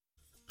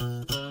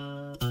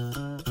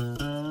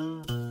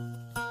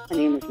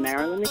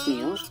Marilyn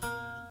McNeal.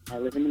 I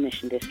live in the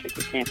Mission District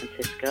of San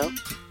Francisco.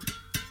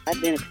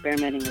 I've been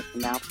experimenting with the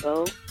mouth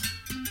bow,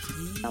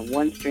 a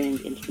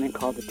one-stringed instrument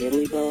called the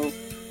diddly bow,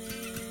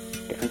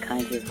 different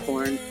kinds of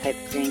horn type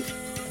things.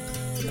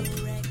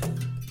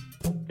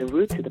 The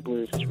roots of the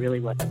blues is really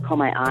what caught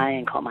my eye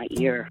and caught my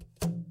ear.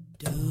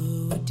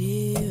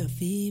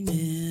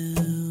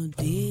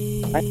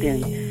 I've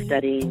been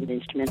studying the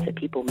instruments that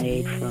people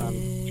made from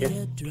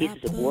just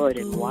pieces of wood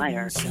and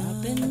wire.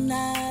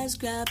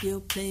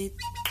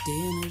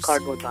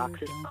 Cardboard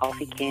boxes,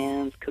 coffee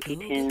cans, cookie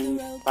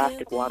tins,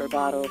 plastic water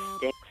bottles,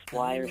 sticks,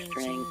 wire,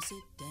 strings.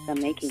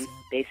 I'm making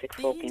basic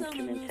folk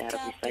instruments out of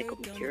recycled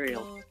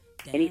material.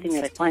 Anything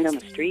that I find on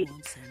the street,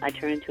 I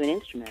turn into an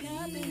instrument.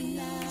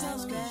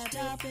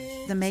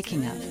 The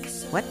making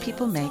of. What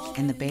people make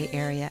in the Bay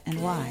Area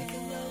and why.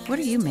 What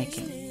are you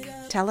making?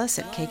 Tell us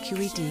at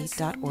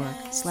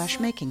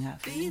kqed.org/making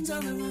of.